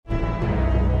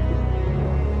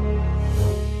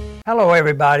Hello,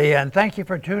 everybody, and thank you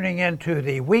for tuning in to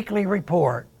the weekly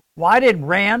report. Why did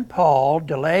Rand Paul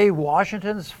delay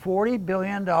Washington's $40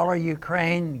 billion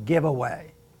Ukraine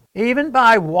giveaway? Even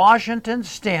by Washington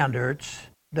standards,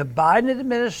 the Biden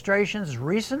administration's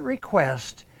recent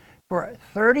request for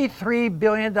 $33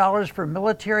 billion for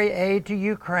military aid to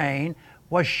Ukraine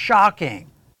was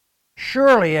shocking.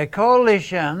 Surely a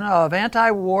coalition of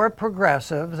anti-war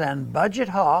progressives and budget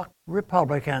hawk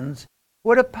Republicans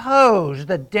would oppose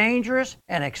the dangerous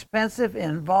and expensive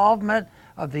involvement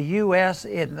of the U.S.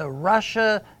 in the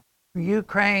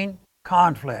Russia-Ukraine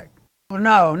conflict.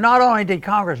 No, not only did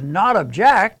Congress not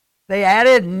object, they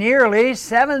added nearly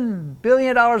 $7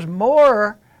 billion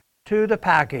more to the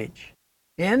package.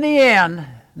 In the end,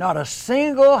 not a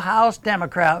single House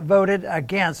Democrat voted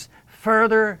against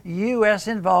further U.S.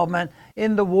 involvement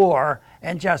in the war,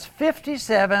 and just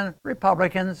 57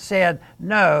 Republicans said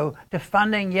no to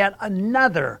funding yet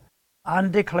another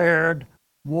undeclared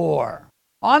war.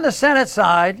 On the Senate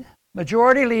side,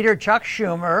 Majority Leader Chuck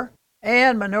Schumer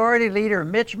and Minority Leader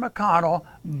Mitch McConnell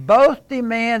both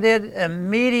demanded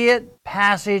immediate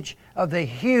passage of the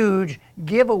huge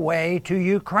giveaway to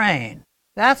Ukraine.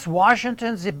 That's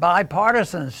Washington's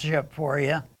bipartisanship for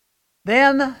you.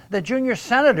 Then the junior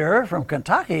senator from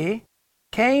Kentucky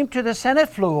came to the Senate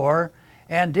floor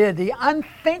and did the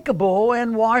unthinkable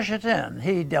in Washington.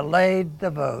 He delayed the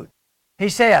vote. He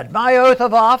said, "My oath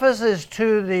of office is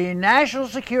to the national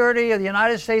security of the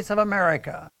United States of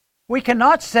America. We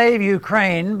cannot save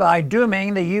Ukraine by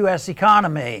dooming the U.S.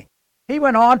 economy." He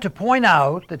went on to point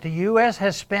out that the U.S.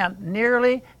 has spent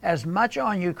nearly as much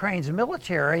on Ukraine's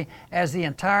military as the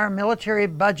entire military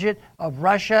budget of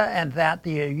Russia, and that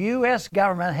the U.S.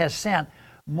 government has sent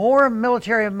more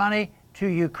military money to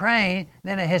Ukraine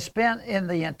than it has spent in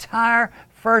the entire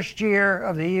first year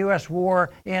of the U.S.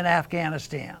 war in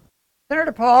Afghanistan.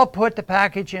 Senator Paul put the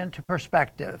package into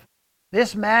perspective.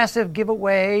 This massive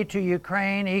giveaway to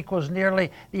Ukraine equals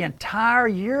nearly the entire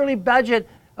yearly budget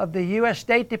of the U.S.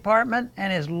 State Department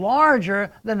and is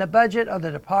larger than the budget of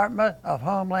the Department of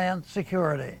Homeland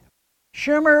Security.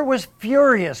 Schumer was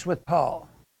furious with Paul,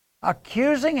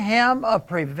 accusing him of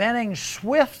preventing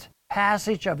swift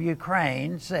passage of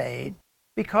Ukraine's aid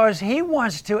because he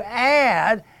wants to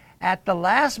add at the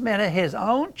last minute his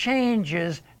own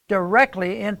changes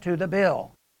directly into the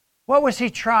bill. What was he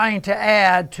trying to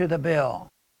add to the bill?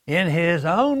 In his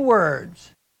own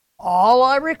words, "All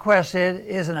I requested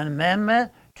is an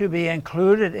amendment to be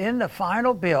included in the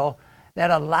final bill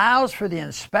that allows for the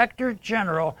Inspector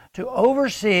General to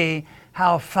oversee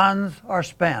how funds are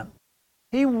spent."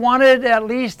 He wanted at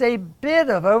least a bit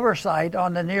of oversight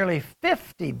on the nearly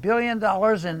 $50 billion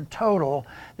in total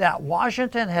that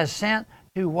Washington has sent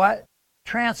to what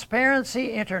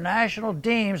Transparency International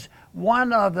deems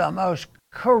one of the most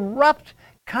corrupt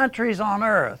countries on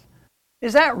earth.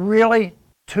 Is that really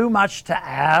too much to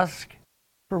ask?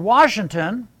 For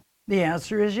Washington, the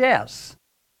answer is yes.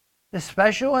 The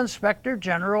Special Inspector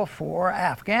General for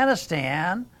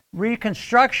Afghanistan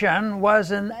reconstruction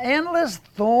was an endless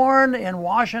thorn in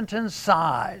Washington's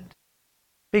side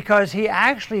because he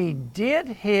actually did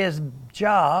his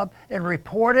job and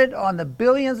reported on the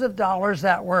billions of dollars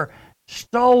that were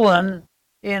stolen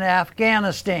in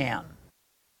Afghanistan.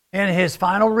 In his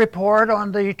final report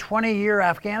on the 20-year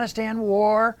Afghanistan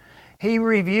war, he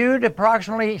reviewed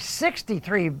approximately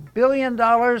 $63 billion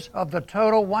of the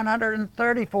total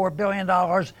 $134 billion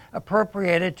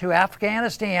appropriated to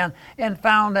Afghanistan and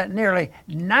found that nearly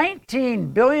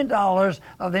 $19 billion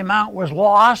of the amount was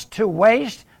lost to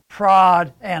waste,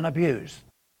 fraud, and abuse.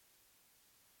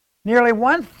 Nearly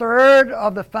one-third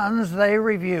of the funds they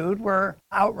reviewed were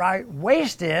outright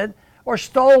wasted or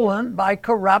stolen by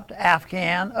corrupt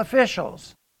Afghan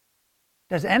officials.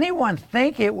 Does anyone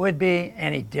think it would be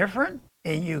any different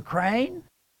in Ukraine?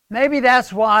 Maybe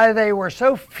that's why they were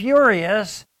so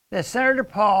furious that Senator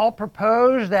Paul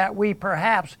proposed that we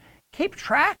perhaps keep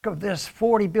track of this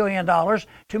 $40 billion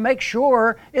to make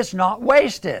sure it's not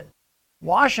wasted.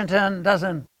 Washington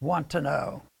doesn't want to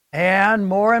know. And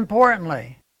more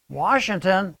importantly,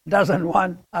 Washington doesn't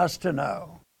want us to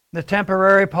know. The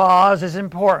temporary pause is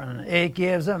important. It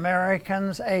gives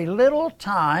Americans a little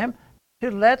time to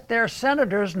let their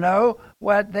senators know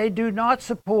what they do not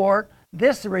support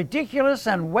this ridiculous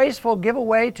and wasteful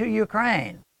giveaway to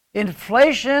Ukraine.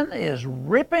 Inflation is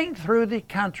ripping through the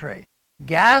country.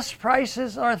 Gas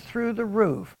prices are through the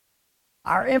roof.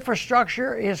 Our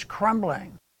infrastructure is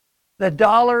crumbling. The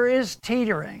dollar is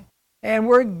teetering, and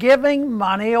we're giving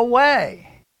money away.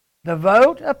 The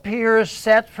vote appears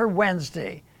set for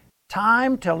Wednesday.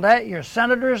 Time to let your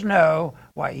senators know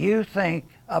what you think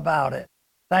about it.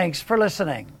 Thanks for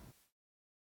listening.